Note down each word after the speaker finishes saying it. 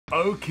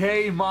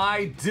Okay,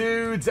 my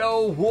dudes,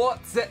 what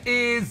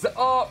is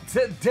up?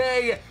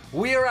 Today,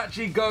 we are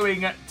actually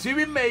going to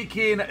be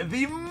making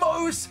the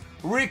most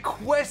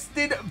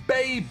requested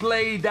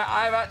Beyblade that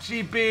I've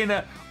actually been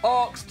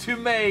asked to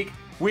make,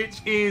 which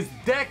is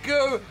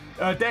DEKU,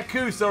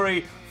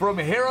 from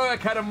Hero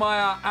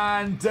Academia,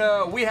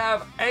 and we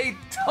have a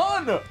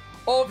ton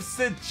of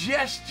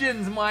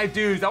suggestions, my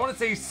dudes. I want to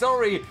say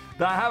sorry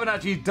that I haven't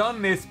actually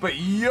done this, but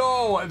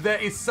yo, there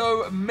is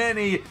so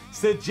many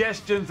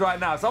suggestions right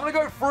now. So I'm going to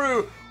go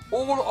through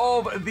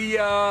all of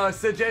the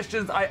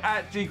suggestions I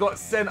actually got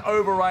sent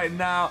over right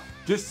now,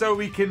 just so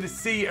we can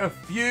see a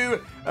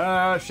few.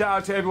 Shout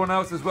out to everyone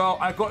else as well.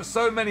 I've got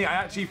so many, I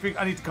actually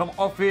think I need to come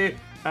off here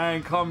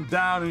and come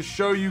down and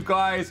show you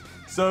guys.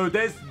 So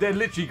there's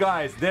literally,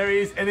 guys, there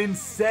is an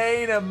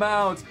insane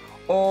amount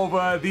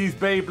of these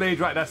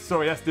Beyblades. Right, that's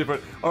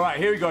different. All right,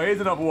 here we go.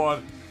 Here's another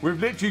one. We've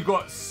literally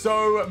got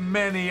so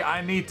many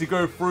I need to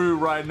go through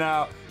right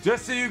now,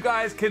 just so you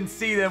guys can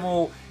see them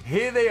all.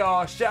 Here they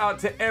are. Shout out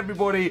to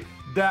everybody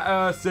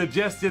that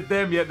suggested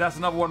them. Yeah, that's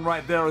another one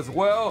right there as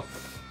well.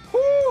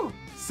 Woo!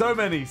 So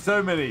many,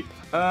 so many.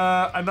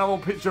 Another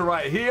picture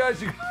right here. As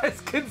you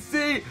guys can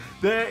see,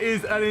 there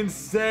is an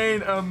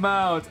insane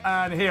amount.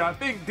 And here, I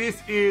think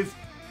this is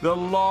the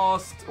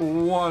last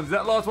one. Is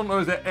that last one,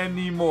 or is there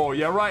any more?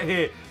 Yeah, right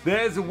here.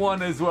 There's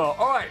one as well.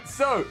 All right,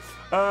 so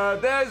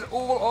there's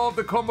all of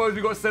the combos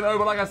we got sent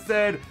over. Like I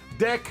said,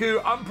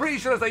 DEKU, I'm pretty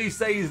sure that's how you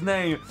say his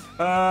name.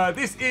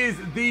 This is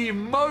the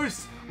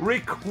most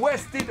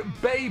requested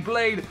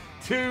Beyblade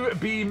to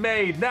be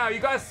made. Now,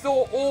 you guys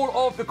saw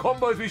all of the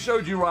combos we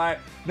showed you, right?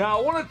 Now,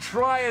 I want to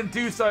try and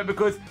do something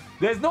because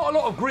there's not a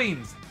lot of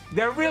greens.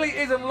 There really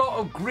isn't a lot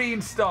of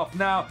green stuff.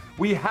 Now,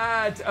 we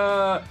had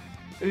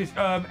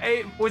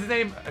what's his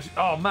name?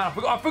 Oh man,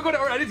 I forgot it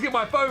already. I need to get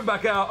my phone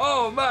back out.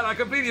 Oh man, I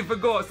completely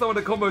forgot some of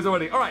the combos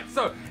already. All right,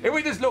 so if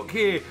we just look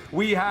here,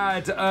 we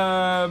had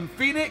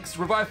Phoenix,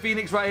 Revive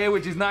Phoenix right here,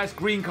 which is nice,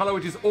 green color,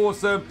 which is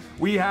awesome.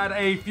 We had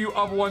a few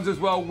other ones as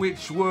well,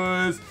 which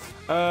was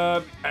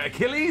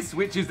Achilles,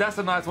 that's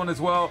a nice one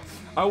as well.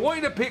 I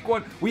wanted to pick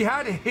one. We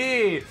had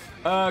here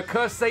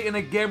Curse Satan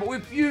again, but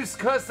we've used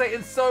Curse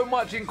Satan so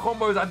much in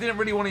combos, I didn't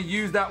really want to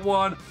use that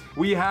one.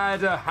 We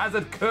had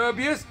Hazard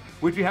Kirbyus,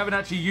 which we haven't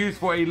actually used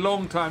for a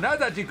long time.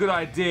 That's actually a good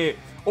idea.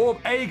 Or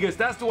Aegis,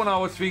 that's the one I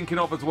was thinking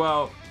of as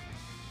well.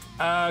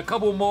 A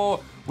couple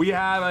more. We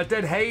have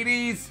Dead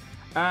Hades,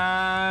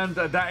 and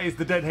that is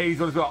the Dead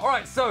Hades one as well. All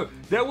right, so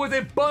there was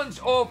a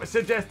bunch of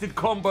suggested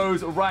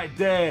combos right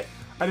there,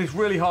 and it's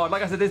really hard.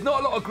 Like I said, there's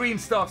not a lot of green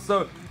stuff,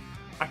 so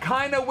I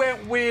kind of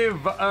went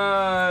with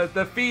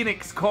the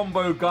Phoenix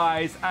combo,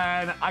 guys,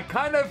 and I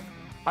kind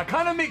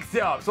of mixed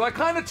it up. So I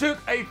kind of took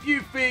a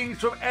few things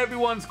from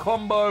everyone's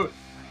combo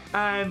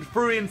and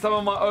threw in some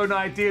of my own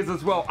ideas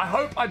as well. I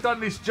hope I've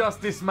done this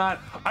justice, man.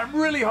 I'm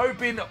really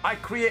hoping I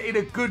created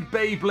a good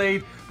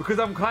Beyblade, because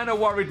I'm kind of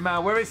worried,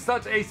 man. Where it's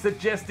such a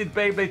suggested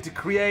Beyblade to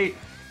create,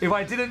 if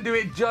I didn't do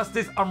it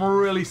justice, I'm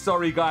really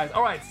sorry, guys.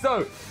 All right,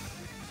 so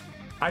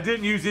I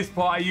didn't use this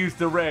part. I used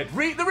the red.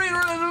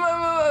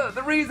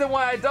 The reason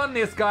why I done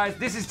this, guys,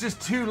 this is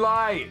just too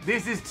light.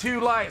 This is too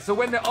light. So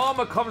when the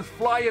armor comes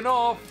flying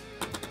off,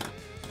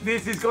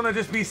 this is gonna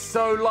just be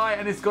so light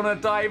and it's gonna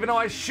die. Even though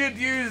I should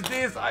use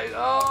this,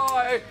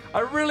 I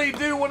really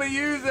do want to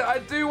use it. I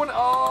do want.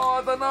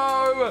 Oh, I don't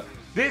know.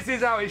 This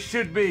is how it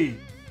should be.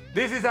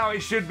 This is how it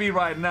should be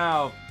right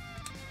now.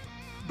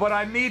 But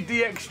I need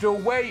the extra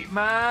weight,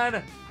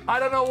 man. I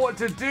don't know what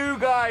to do,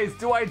 guys.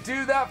 Do I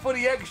do that for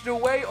the extra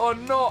weight or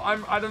not?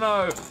 I don't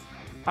know.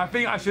 I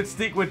think I should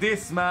stick with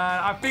this, man.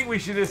 I think we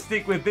should just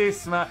stick with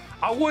this, man.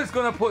 I was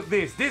going to put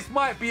this. This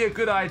might be a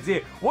good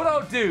idea. What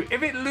I'll do,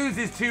 if it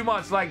loses too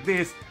much like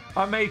this,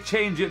 I may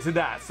change it to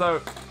that.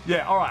 So,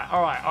 yeah, all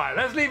right.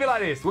 Let's leave it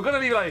like this. We're going to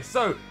leave it like this.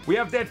 So, we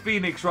have Dead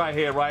Phoenix right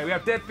here, right? We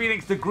have Dead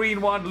Phoenix, the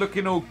green one,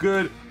 looking all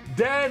good.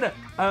 Then,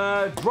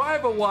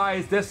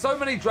 driver-wise, there's so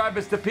many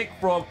drivers to pick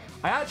from.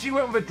 I actually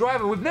went with a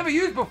driver we've never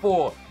used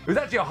before. It was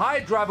actually a high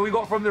driver we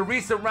got from the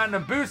recent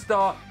random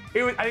booster.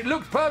 And it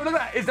looks perfect. Look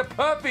at that. It's a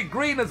perfect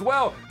green as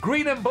well.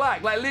 Green and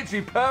black. Like,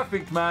 literally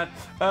perfect, man.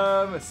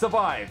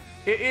 Survive.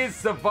 It is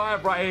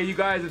Survive right here. You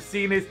guys have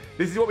seen this.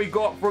 This is what we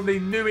got from the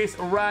newest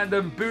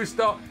random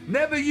booster.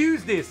 Never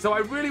used this, so I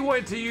really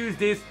wanted to use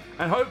this.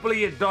 And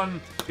hopefully it's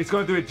going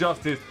to do it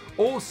justice.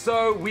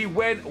 Also, we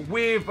went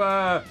with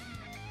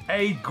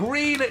a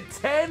green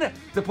 10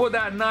 to put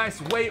that nice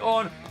weight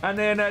on. And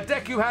then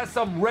DEKU has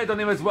some red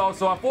on him as well.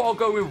 So I thought I'll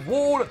go with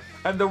Wall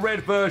and the red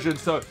version.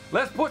 So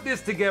let's put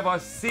this together,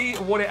 see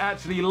what it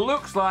actually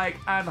looks like,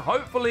 and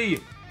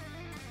hopefully,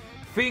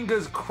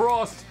 fingers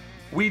crossed,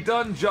 we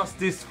done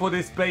justice for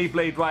this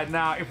Beyblade right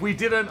now. If we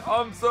didn't,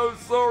 I'm so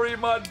sorry,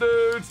 my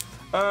dudes.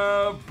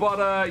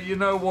 But you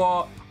know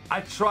what?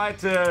 I tried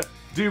to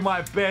do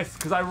my best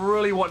because I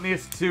really want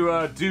this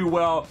to do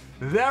well.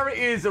 There it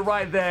is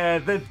right there,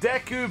 the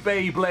DEKU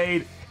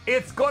Beyblade.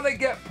 It's gonna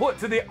get put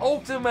to the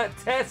ultimate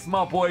test,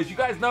 my boys. You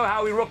guys know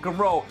how we rock and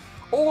roll.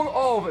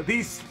 All of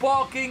these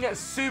sparking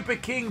Super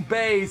King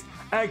BEYS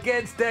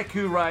against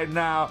DEKU right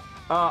now.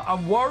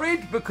 I'm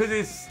worried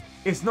because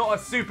it's not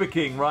a Super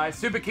King, right?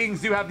 Super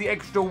Kings do have the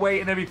extra weight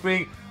and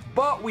everything,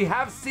 but we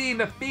have seen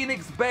the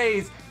Phoenix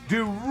BEYS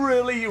do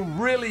really,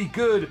 really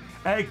good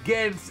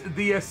against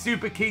the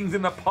Super Kings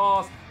in the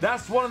past.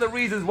 That's one of the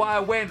reasons why I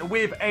went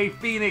with a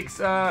Phoenix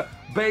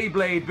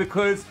Beyblade,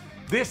 because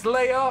this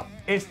layer,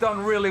 it's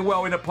done really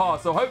well in the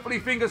past. So hopefully,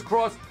 fingers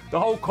crossed, the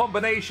whole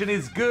combination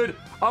is good.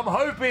 I'm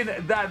hoping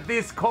that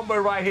this combo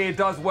right here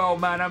does well,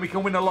 man, and we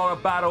can win a lot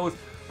of battles.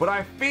 But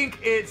I think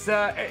it's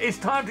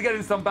time to get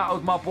in some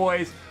battles, my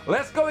boys.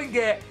 Let's go and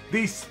get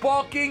the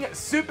Sparking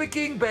Super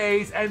King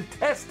BEYS and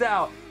test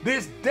out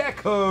this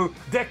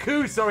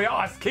DEKU, sorry,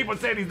 I keep on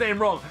saying his name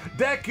wrong.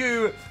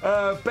 DEKU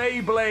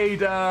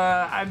Beyblade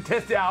and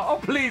test it out. Oh,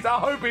 please, I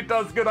hope it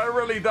does good. I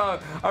really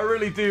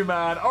do,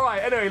 man. All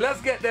right, anyway,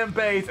 let's get them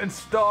BEYS and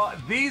start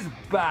these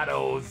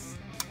battles.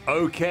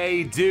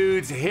 Okay,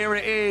 dudes, here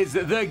it is.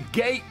 The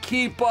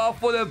gatekeeper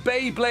for the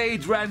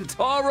Beyblades,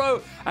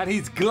 Rantaro, and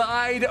his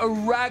Glide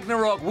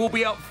Ragnarok will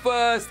be up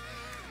first.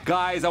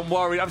 Guys, I'm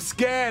worried. I'm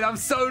scared. I'm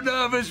so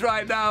nervous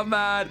right now,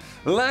 man.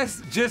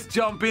 Let's just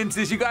jump into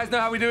this. You guys know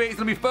how we do it. It's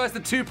going to be first to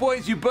 2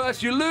 points. You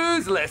burst, you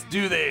lose. Let's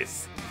do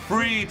this.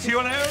 3, 2,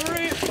 and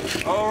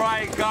every. All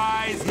right,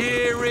 guys,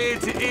 here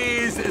it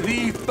is.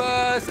 The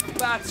first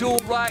battle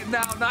right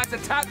now. Nice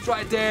attacks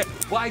right there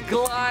by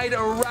Glide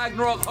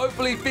Ragnarok.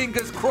 Hopefully,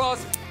 fingers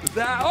crossed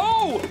that...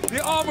 Oh,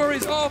 the armor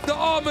is off. The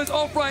armor's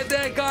off right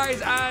there,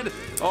 guys. And,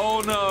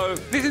 oh, no.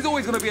 This is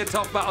always going to be a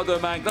tough battle, though,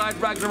 man. Glide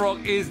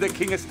Ragnarok is the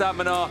king of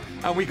stamina,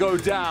 and we go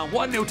down.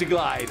 1-0 to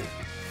Glide.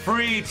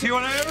 3, 2,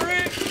 and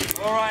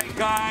every. All right,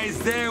 guys,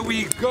 there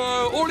we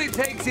go. All it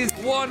takes is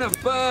one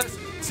burst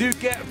to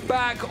get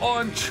back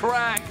on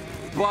track.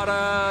 But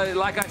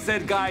like I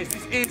said, guys,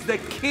 this is the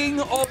king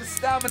of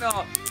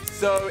stamina,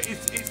 so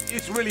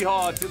it's really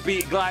hard to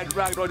beat Glide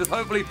Ragnarok. Just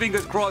hopefully,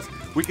 fingers crossed,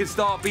 we can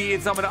start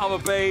beating some of the other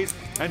BEYS.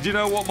 And you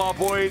know what, my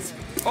boys?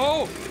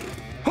 Oh,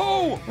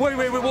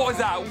 wait, what was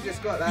that? We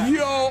just got that.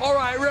 Yo, all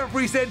right,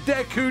 referee said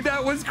DEKU.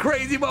 That was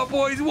crazy, my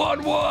boys.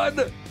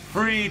 1-1.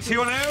 3,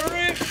 2, and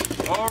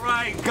every. All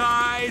right,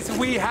 guys,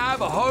 we have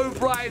hope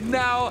right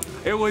now.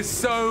 It was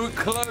so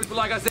close, but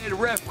like I said,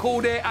 ref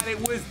called it, and it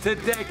was to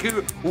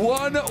DEKU.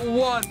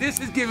 1-1. This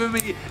is giving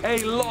me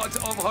a lot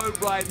of hope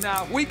right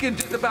now. If we can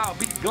just about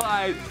beat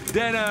Glide,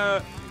 then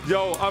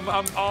yo,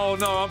 oh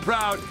no, I'm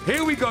proud.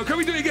 Here we go. Can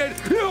we do it again?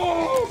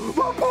 Yo,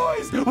 my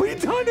boys, we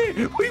done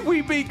it.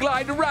 We beat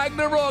Glide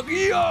Ragnarok.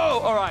 Yo.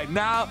 All right,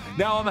 now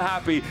I'm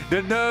happy.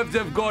 The nerves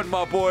have gone,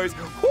 my boys.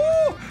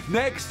 Woo.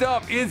 Next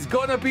up is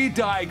gonna be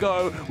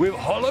DaiGo with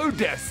Hollow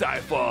Death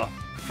Cypher.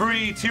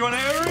 3, 2, and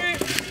every.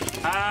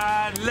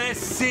 And let's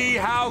see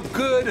how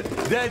good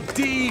the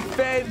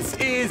defense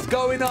is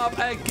going up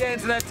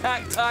against an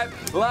attack type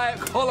like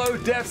Hollow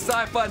Death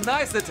Cypher.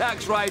 Nice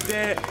attacks right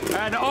there.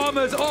 And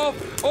armor's off.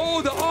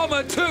 Oh, the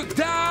armor took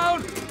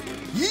down.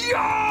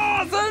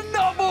 Yes!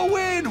 Another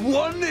win.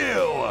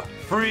 1-0.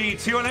 3,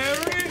 2, and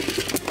every.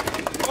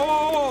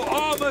 Oh,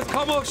 armor's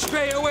come off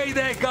straight away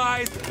there,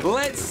 guys.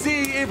 Let's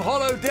see if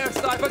Hollow Death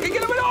Cypher can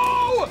get him in.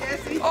 Oh!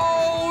 Yes,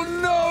 Oh,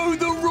 no.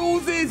 The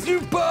rules is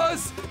you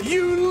burst,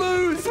 you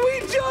lose. We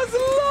just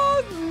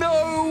lost.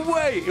 No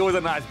way. It was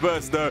a nice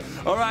burst, though.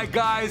 All right,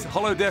 guys.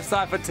 Hollow Death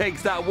Cypher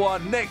takes that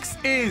one.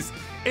 Next is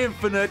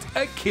Infinite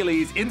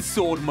Achilles in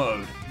sword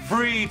mode.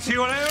 3,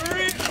 2, and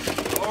every.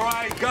 All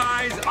right,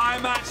 guys,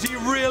 I'm actually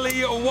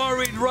really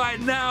worried right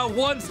now.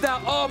 Once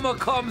that armor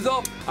comes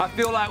off, I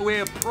feel like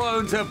we're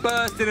prone to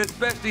bursting,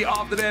 especially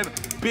after them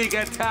big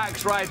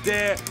attacks right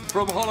there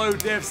from Hollow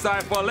Death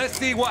Cypher. Let's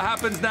see what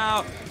happens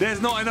now.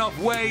 There's not enough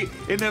weight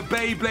in the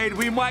Beyblade.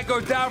 We might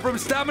go down from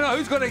stamina.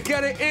 Who's going to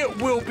get it? It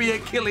will be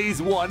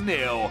Achilles.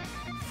 1-0.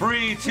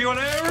 3, 2, and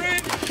every.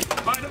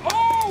 And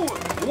oh,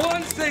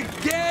 once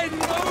again,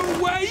 no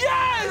way.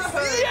 Yes!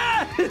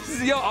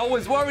 Yo, I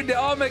was worried the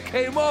armor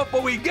came off,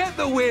 but we get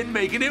the win,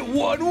 making it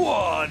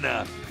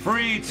 1-1.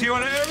 3, 2,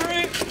 and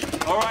every.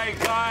 All right,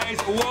 guys,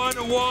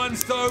 1-1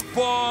 so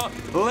far.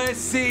 Let's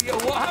see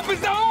what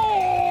happens.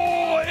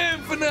 Oh,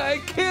 Infinite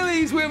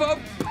Achilles with a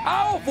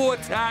powerful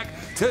attack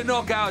to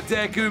knock out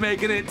DEKU,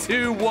 making it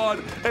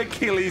 2-1.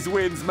 Achilles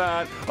wins,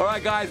 man. All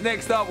right, guys,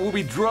 next up will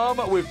be Drum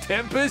with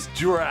Tempest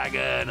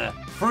Dragon.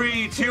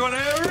 3, 2, and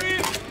every.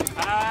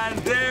 And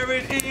there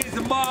it is,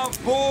 my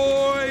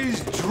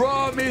boys.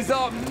 Drum is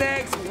up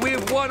next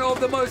with one of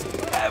the most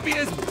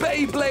heaviest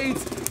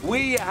Beyblades.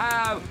 We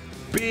have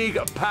big,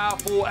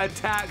 powerful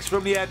attacks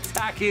from the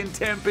attacking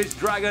Tempest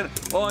Dragon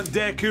on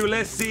DEKU.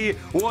 Let's see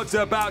what's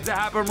about to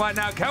happen right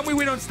now. Can we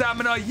win on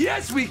stamina?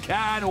 Yes, we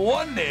can.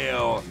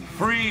 1-0.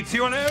 3,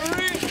 2, and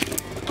every.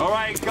 All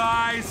right,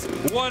 guys,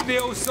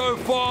 1-0 so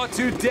far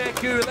to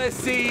DEKU. Let's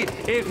see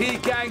if he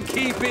can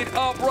keep it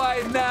up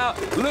right now.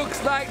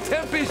 Looks like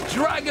Tempest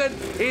Dragon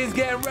is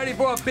getting ready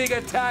for a big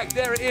attack.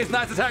 There it is.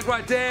 Nice attack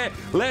right there.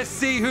 Let's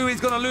see who is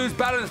going to lose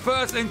balance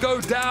first and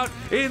go down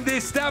in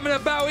this stamina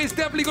battle. It's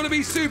definitely going to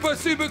be super,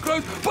 super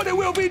close, but it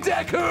will be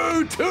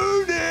DEKU.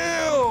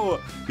 2-0.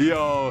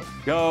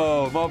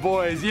 Yo, my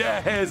boys,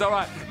 yes. All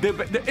right,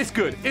 it's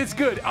good. It's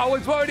good. I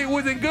was worried it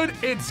wasn't good.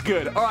 It's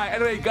good. All right,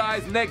 anyway,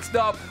 guys, next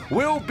up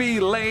will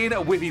be Lane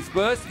with his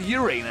first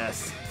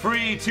Uranus.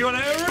 3, 2, 1,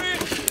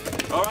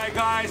 all right,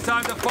 guys,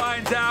 time to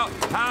find out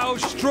how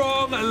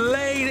strong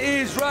Lane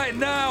is right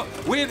now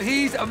with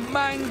his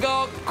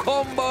manga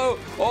combo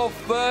of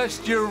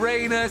first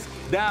Uranus.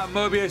 That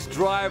Mobius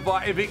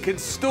driver, if it can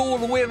stall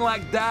the win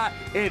like that,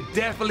 it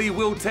definitely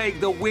will take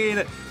the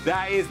win.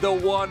 That is the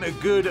one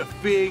good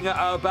thing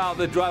about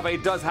the driver.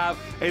 It does have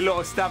a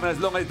lot of stamina as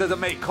long as it doesn't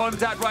make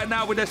contact right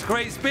now with this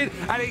great spin.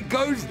 And it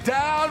goes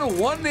down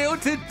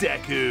 1-0 to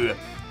DEKU.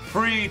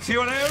 3, 2,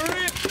 1,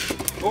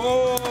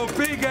 oh,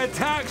 big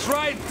attacks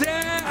right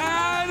there.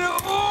 And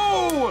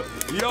oh,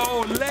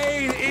 yo,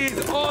 Lane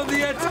is on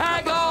the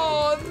attack.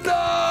 Oh,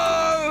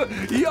 no.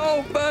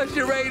 Yo, first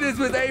Uranus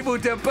was able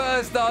to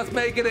burst us,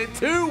 making it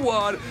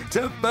 2-1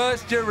 to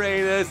first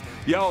Uranus.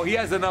 Yo, he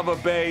has another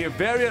Bay.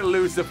 Variant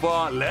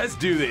Lucifer. Let's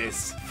do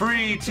this.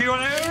 3, 2,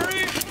 1,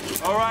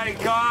 all right,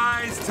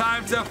 guys,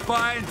 time to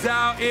find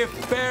out if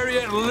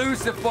Variant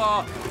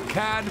Lucifer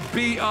can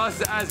beat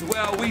us as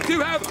well. We do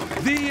have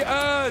the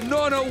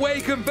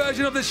non-awakened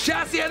version of the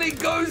chassis, and it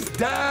goes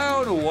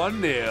down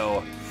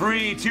 1-0.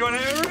 3, 2, 1,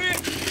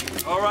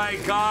 all right,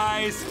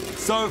 guys.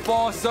 So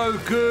far, so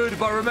good.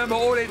 But remember,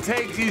 all it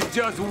takes is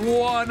just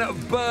one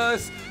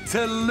burst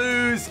to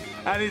lose,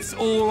 and it's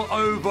all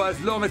over. As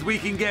long as we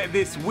can get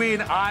this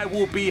win, I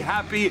will be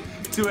happy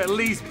to at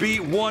least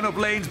beat one of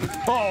Lane's.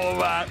 Oh,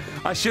 man.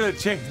 I should have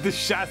changed the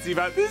chassis,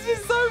 man. This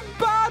is so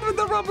bad with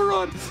the rubber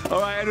on.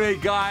 All right, anyway,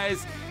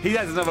 guys. He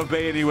has another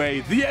Bay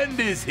anyway. The end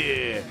is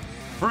here.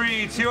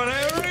 3, 2, 1,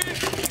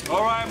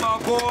 all right, my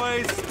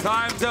boys.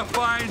 Time to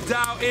find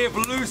out if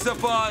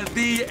Lucifer,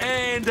 the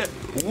end,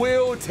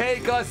 will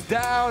take us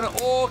down,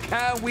 or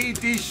can we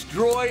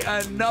destroy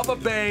another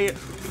Bay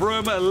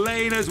from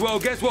Lane as well.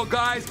 Guess what,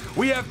 guys?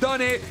 We have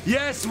done it.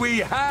 Yes, we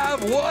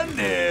have.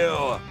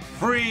 1-0.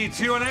 3,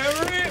 2, 1,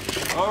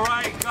 all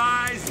right,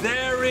 guys,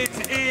 there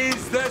it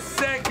is, the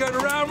second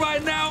round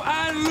right now,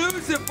 and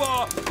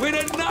Lucifer with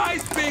a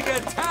nice big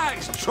attack,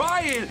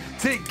 trying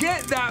to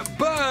get that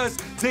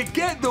burst, to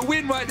get the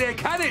win right there.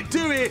 Can it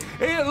do it?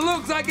 It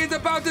looks like it's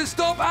about to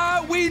stop,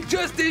 and we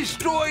just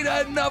destroyed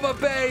another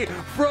Bay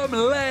from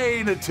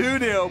Lane.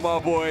 2-0, my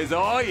boys.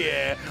 Oh,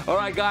 yeah. All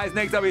right, guys,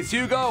 next up is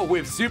Hugo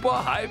with Super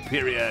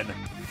Hyperion.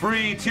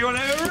 3, 2, 1,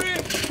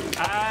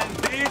 and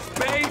this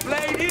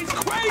Beyblade is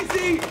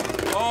crazy.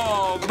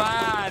 Oh,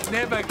 man,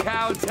 never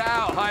count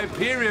out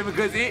Hyperion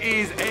because it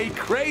is a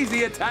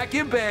crazy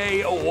attacking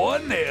Bay.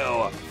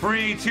 1-0.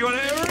 3, 2,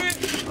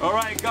 1, all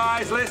right,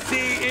 guys, let's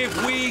see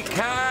if we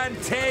can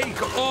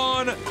take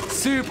on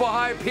Super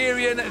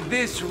Hyperion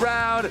this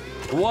round.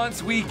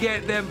 Once we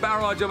get them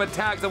barrage of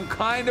attacks, I'm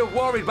kind of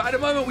worried. But at the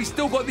moment, we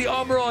still got the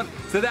armor on,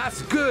 so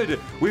that's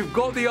good. We've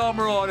got the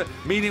armor on,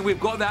 meaning we've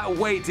got that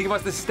weight to give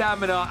us the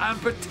stamina and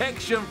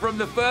protection from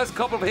the first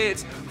couple of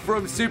hits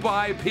from Super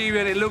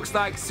Hyperion. It looks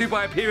like Super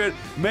Hyperion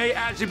may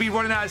actually be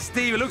running out of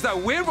steam. It looks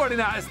like we're running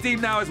out of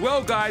steam now as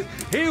well, guys.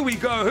 Here we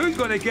go. Who's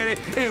going to get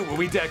it? It will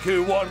be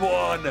DEKU.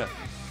 1-1.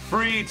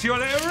 3, 2, 1,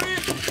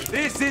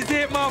 this is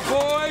it, my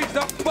boys.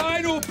 The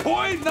final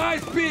point.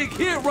 Nice big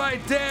hit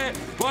right there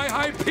by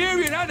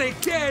Hyperion. And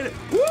again,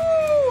 woo!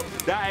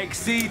 That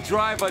Exceed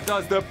driver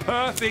does the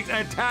perfect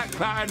attack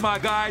pattern, my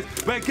guys.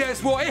 But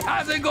guess what? It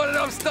hasn't got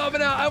enough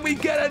stamina, and we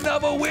get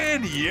another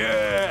win.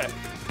 Yeah.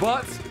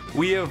 But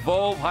we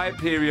evolve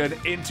Hyperion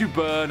into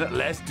Burn.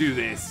 Let's do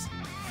this.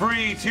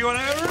 3, 2, 1,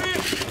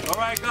 all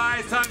right,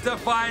 guys, time to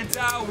find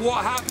out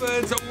what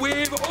happens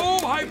with, oh,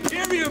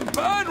 Hyperion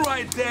Burn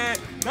right there.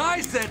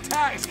 Nice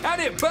attacks.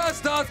 Can it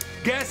burst us?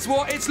 Guess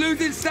what? It's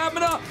losing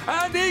stamina,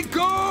 and it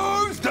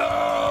goes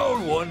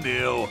down.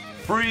 1-0.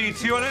 3,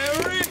 2, 1,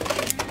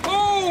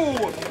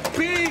 oh,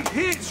 big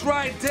hits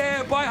right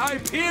there by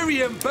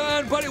Hyperion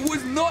Burn, but it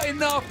was not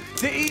enough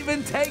to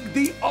even take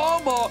the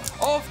armor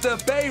off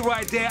the Bay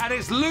right there, and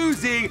it's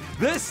losing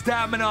the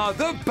stamina,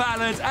 the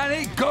balance, and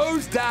it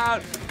goes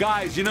down.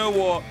 Guys, you know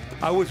what?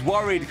 I was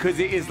worried because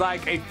it is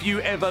like a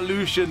few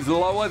evolutions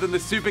lower than the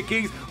Super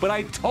Kings, but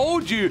I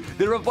told you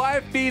the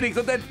Revive Phoenix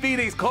or Dead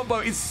Phoenix combo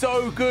is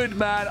so good,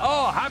 man.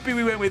 Oh, happy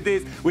we went with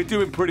this. We're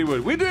doing pretty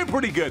good. We're doing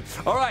pretty good.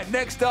 All right,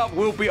 next up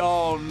will be,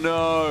 oh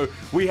no,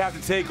 we have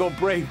to take on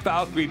Brave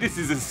Valkyrie. This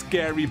is a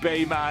scary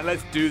Bay, man.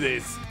 Let's do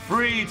this.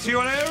 3, 2,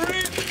 1,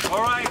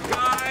 all right,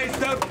 guys,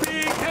 the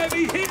big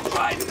heavy hit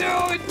right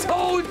now. I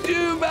told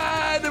you,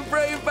 man, the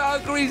Brave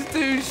Valkyrie's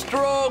too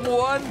strong.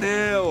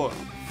 1-0.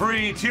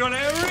 3, 2, 1,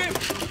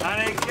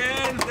 and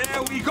again,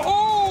 there we go.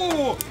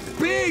 Oh,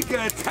 big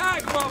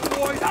attack, my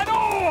boys, and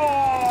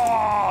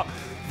oh!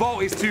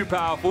 Volt is too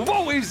powerful.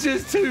 Volt is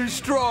just too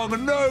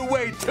strong. No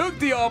way. Took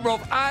the armor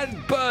off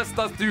and burst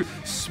us to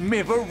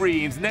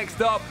smithereens.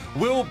 Next up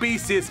will be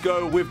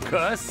Cisco with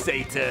Curse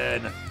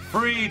Satan.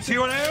 3, 2,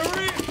 1,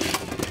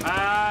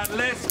 and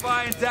let's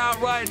find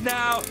out right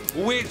now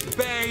which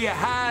Bay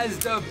has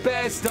the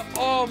best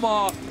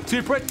armor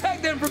to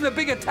protect them from the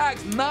big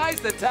attacks.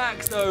 Nice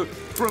attacks, though,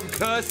 from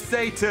Curse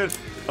Satan.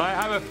 I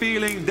have a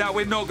feeling that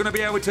we're not going to be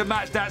able to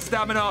match that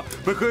stamina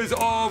because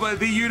of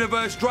the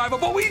universe driver,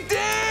 but we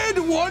did!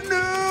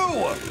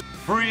 1-0!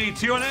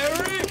 3-2 on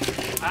Eric.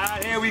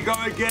 And here we go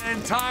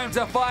again. Time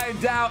to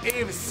find out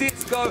if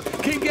Cisco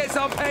can get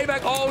some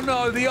payback. Oh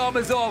no, the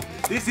armor's off.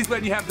 This is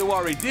when you have to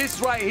worry.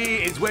 This right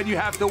here is when you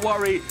have to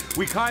worry.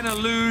 We kind of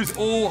lose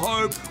all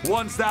hope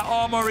once that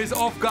armor is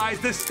off, guys.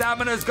 The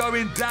stamina's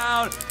going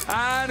down.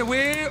 And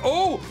we're...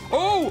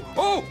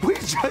 we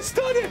just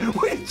done it.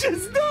 We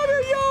just done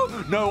it,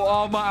 yo. No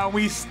armor, and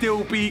we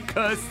still beat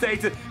Curse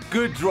Satan.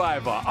 Good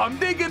driver. I'm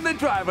digging the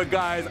driver,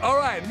 guys. All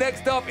right,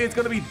 next up is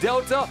going to be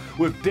Delta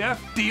with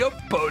Def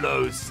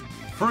Diabolos.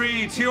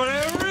 3-2 on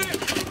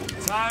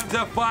Eric. Time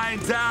to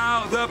find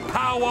out the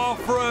power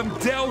from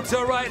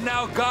Delta right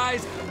now,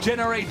 guys.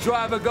 Generate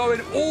driver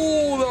going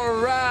all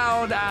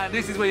around, and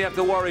this is where you have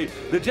to worry.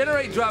 The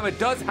Generate driver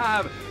does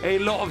have a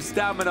lot of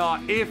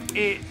stamina if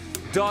it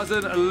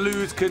doesn't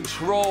lose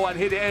control and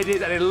hit the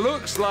edges, and it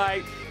looks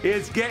like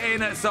it's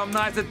getting some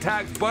nice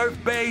attacks.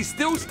 Both BEYS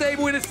still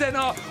stable in the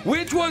center.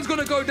 Which one's going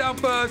to go down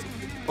first?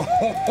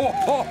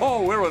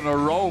 We're on a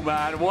roll,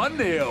 man.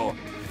 1-0.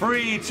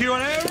 3-2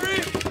 on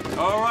Eric.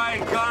 All right,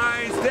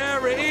 guys,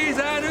 there it is,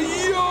 and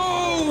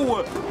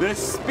yo! The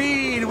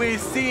speed we're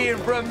seeing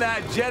from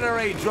that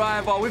Generate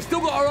driver. We've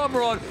still got our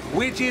armor on,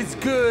 which is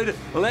good.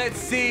 Let's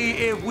see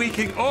if we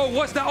can... Oh,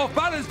 what's that off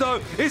balance, though?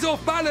 It's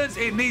off balance.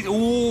 It needs...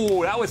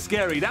 Ooh, that was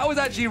scary. That was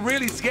actually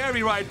really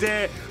scary right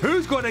there.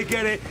 Who's going to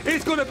get it?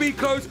 It's going to be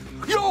close.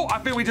 Yo, I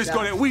think we just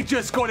got it. We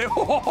just got it.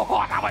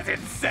 Oh, that was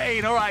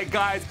insane. All right,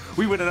 guys,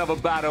 we win another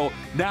battle.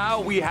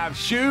 Now we have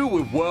Shu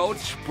with World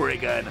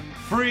Spriggan.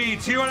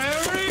 3-2 on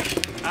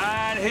Eric.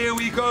 And here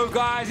we go,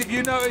 guys. If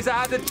you notice, I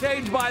had to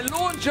change my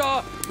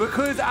launcher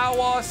because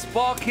our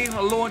sparking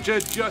launcher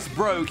just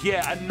broke.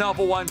 Yeah,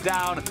 another one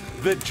down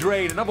the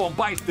drain. Another one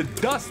bites the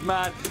dust,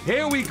 man.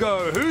 Here we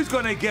go. Who's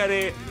going to get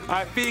it?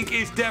 I think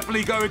it's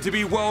definitely going to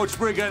be World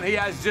Spriggan. He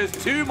has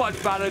just too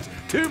much balance,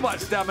 too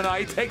much stamina.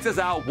 He takes us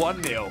out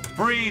 1-0.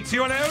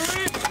 3-2 on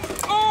Eric.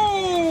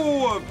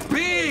 Oh,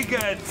 big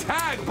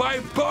attack by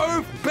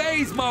both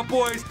BEYS, my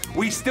boys.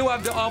 We still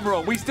have the armor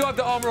on. We still have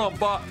the armor on,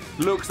 but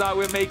looks like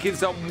we're making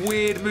some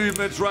weird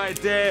movements right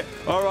there.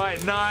 All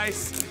right,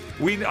 nice.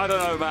 I don't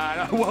know,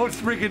 man. World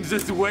Spriggan's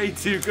just way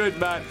too good,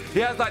 man.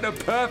 He has like the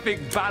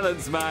perfect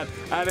balance, man.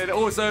 And then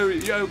also,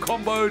 you know,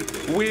 comboed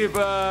with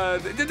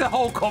the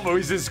whole combo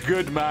is just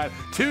good, man.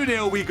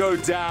 2-0, we go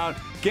down.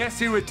 Guess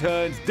who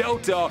returns?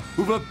 Delta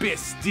with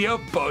Abyss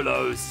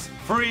Diabolos.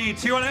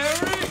 3-2 on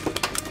Eric.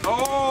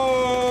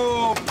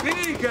 Oh,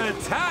 big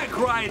attack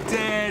right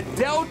there.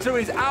 Delta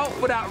is out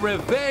for that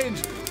revenge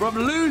from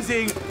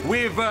losing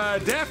with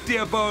Def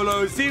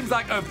Diabolos. Seems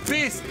like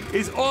Abyss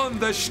is on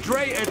the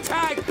straight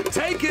attack,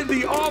 taking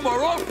the armor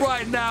off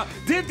right now.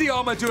 Did the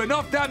armor do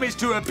enough damage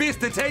to Abyss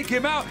to take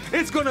him out?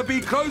 It's going to be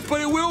close,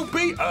 but it will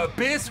be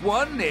Abyss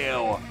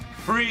 1-0.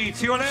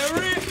 3-2 on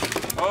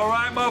Eric. All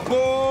right, my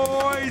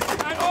boys.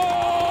 And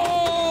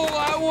oh,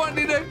 I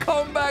wanted a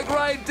comeback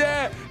right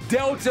there.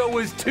 Delta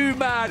was too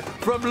mad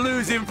from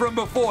losing from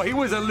before. He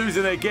wasn't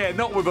losing again,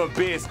 not with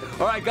Abyss.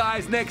 All right,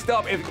 guys, next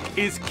up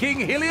is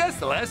King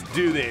Helios. Let's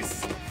do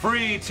this.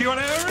 3-2 on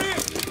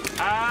Eric.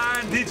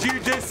 And did you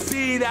just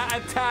see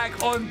that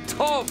attack on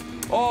top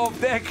of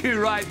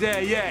DEKU right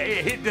there? Yeah,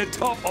 it hit the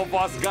top of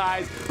us,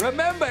 guys.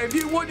 Remember, if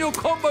you want your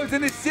combos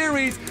in this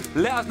series,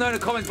 let us know in the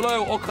comments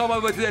below or come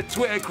over to the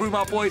Twitter crew,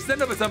 my boys.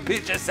 Send over some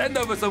pictures, send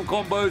over some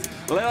combos.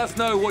 Let us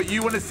know what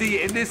you want to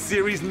see in this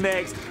series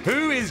next.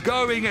 Who is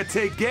going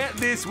to get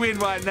this win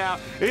right now?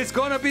 It's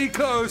going to be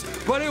close,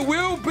 but it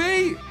will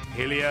be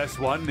Helios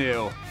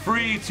 1-0.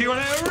 3-2 on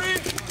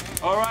Eric.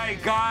 All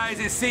right, guys,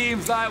 it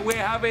seems like we're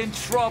having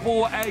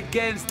trouble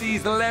against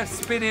these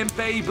left-spinning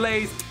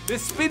Beyblades. The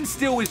spin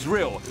still is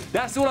real.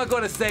 That's all I got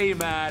to say,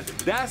 man.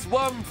 That's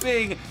one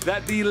thing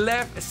that the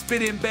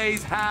left-spinning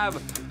BEYS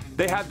have.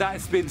 They have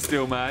that spin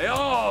still, man.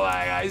 Oh,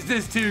 my God, it's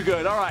just too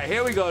good. All right,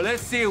 here we go.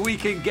 Let's see if we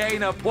can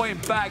gain a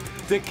point back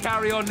to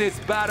carry on this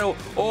battle.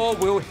 Or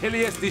will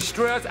Helios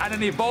destroy us and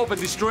then evolve and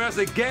destroy us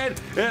again?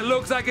 It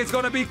looks like it's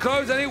going to be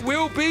close, and it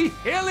will be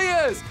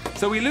Helios.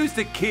 So we lose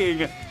to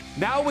King.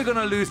 Now we're going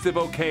to lose to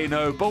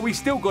Volcano, but we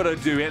still got to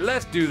do it.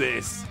 Let's do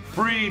this.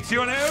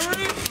 3-2 on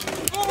Eric.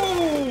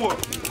 Oh,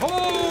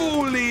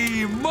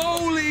 holy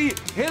moly.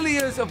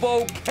 Helios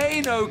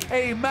Volcano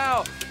came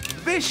out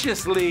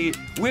viciously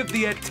with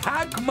the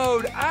attack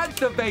mode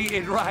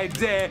activated right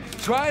there,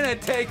 trying to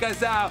take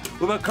us out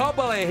with a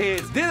couple of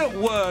hits.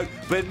 Didn't work,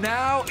 but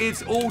now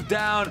it's all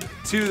down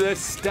to the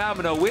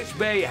stamina. Which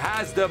BEY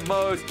has the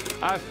most?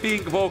 I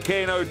think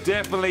Volcano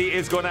definitely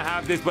is going to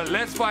have this, but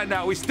let's find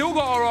out. We still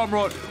got our armor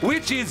on,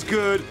 which is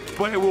good,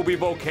 but it will be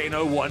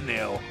Volcano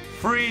 1-0.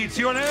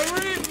 3-2 on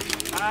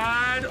Eric.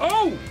 And,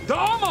 oh, the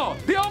armor!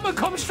 The armor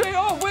comes straight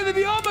off. Where did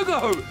the armor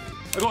go?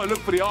 I gotta look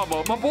for the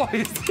armor. My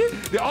boys,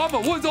 the armor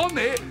was on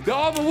it. The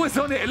armor was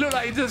on it. It looked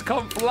like it just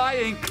come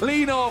flying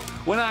clean off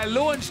when I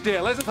launched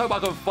it. Let's just hope I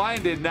can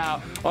find it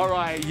now. All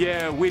right,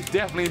 yeah, we're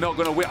definitely not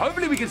gonna win.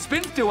 Hopefully we can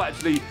spin steal,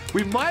 actually.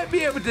 We might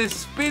be able to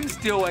spin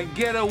steal and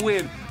get a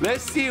win.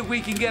 Let's see if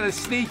we can get a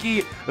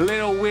sneaky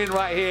little win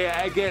right here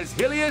against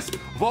Helios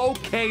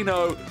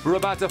Volcano. We're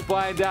about to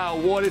find out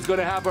what is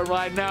gonna happen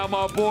right now,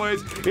 my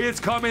boys. It's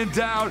coming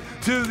down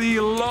to the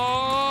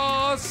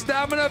last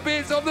stamina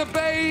bits of the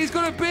BEYS.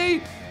 Gonna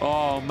be,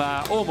 oh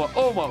man, almost,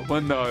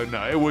 well,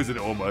 no, it wasn't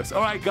almost.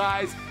 All right,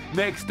 guys,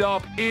 next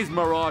up is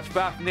Mirage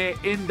Fafnir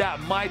in that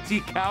mighty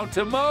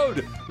counter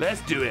mode.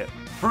 Let's do it.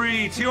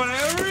 3, 2, 1,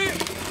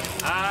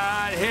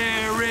 and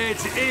here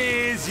it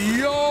is.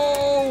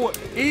 Yo,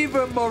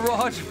 even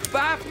Mirage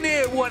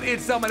Fafnir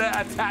wanted some of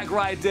that attack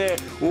right there.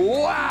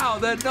 Wow,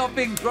 the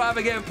nothing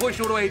driver getting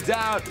pushed all the way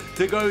down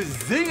to go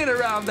zinging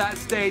around that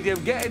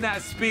stadium, getting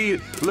that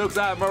speed. Looks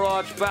like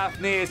Mirage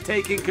Fafnir is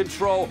taking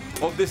control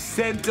of the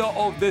center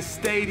of the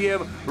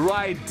stadium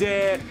right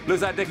there.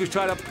 Looks like DEKU's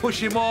trying to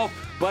push him off,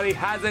 but he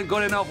hasn't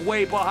got enough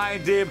weight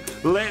behind him.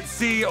 Let's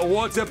see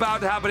what's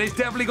about to happen. It's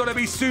definitely going to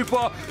be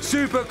super,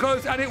 super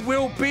close, and it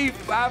will be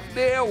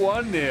Fafnir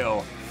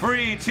 1-0.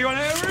 3, 2, 1,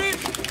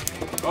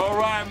 all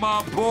right,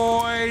 my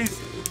boys.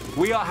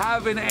 We are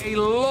having a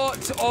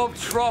lot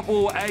of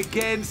trouble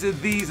against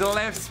these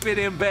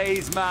left-spinning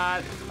BEYS,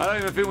 man. I don't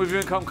even think we've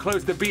even come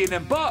close to beating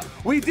them, but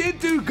we did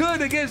do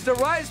good against the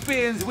right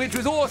spins, which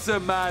was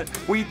awesome, man.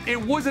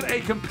 It wasn't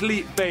a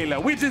complete failure,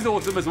 which is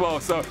awesome as well,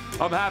 so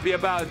I'm happy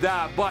about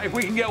that. But if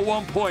we can get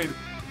 1 point,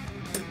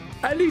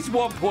 at least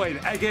 1 point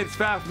against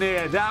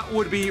Fafnir, that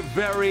would be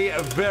very,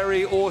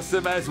 very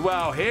awesome as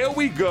well. Here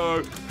we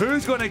go.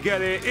 Who's going to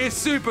get it? It's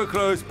super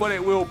close, but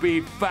it will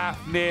be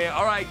Fafnir.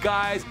 All right,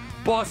 guys.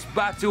 Boss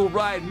battle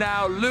right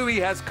now. Louis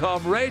has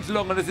come. Rage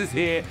Longinus is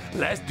here.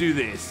 Let's do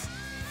this.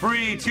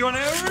 3, 2, 1,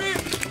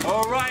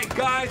 all right,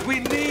 guys,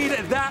 we need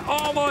that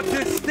armor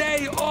to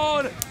stay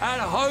on,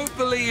 and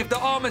hopefully if the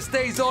armor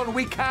stays on,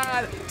 we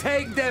can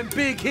take them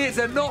big hits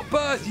and not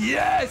burst.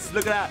 Yes,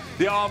 look at that,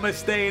 the armor's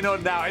staying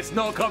on now. It's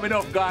not coming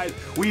off, guys.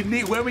 We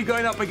need, when we're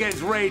going up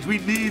against Rage, we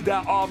need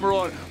that armor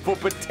on for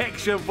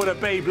protection for the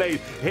Beyblade.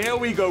 Here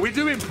we go. We're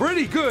doing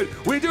pretty good.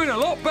 We're doing a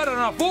lot better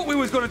than I thought we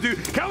was going to do.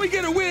 Can we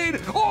get a win?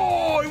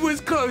 Oh, it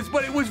was close,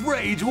 but it was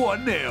Rage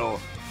 1-0.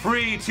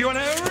 3, 2, 1,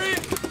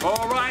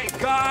 all right,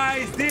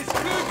 guys, this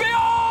could be,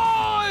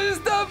 oh, it's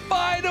the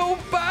final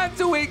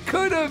battle. It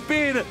could have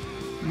been,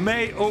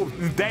 mate, oh,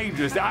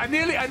 dangerous. I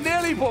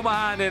nearly put my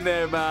hand in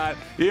there, man.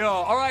 Yo,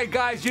 all right,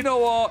 guys, you know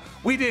what?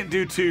 We didn't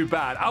do too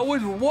bad. I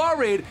was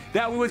worried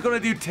that we was going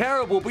to do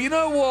terrible, but you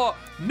know what?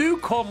 New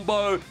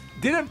combo.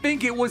 Didn't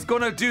think it was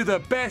going to do the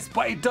best,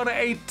 but it done it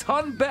a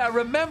ton better.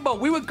 Remember,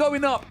 we were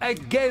going up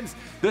against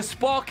the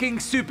Sparking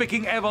Super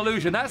King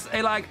Evolution. That's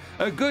like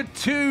a good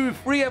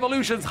 2-3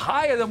 evolutions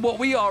higher than what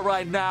we are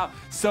right now.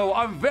 So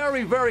I'm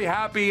very, very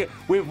happy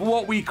with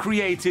what we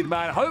created,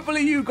 man.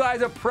 Hopefully you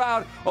guys are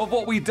proud of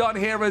what we've done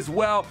here as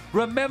well.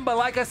 Remember,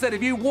 like I said,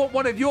 if you want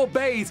one of your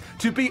BEYS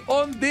to be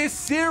on this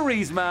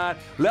series, man,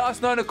 let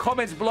us know in the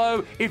comments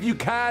below. If you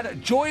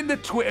can, join the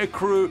Twitter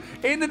crew.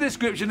 In the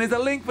description, there's a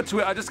link for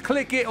Twitter. Just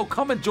click it or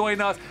come and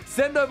join us.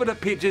 Send over the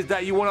pictures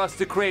that you want us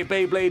to create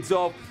Beyblades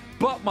of.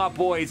 But my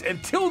boys,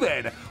 until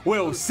then,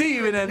 we'll see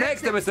you in the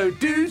next episode.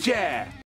 Do share.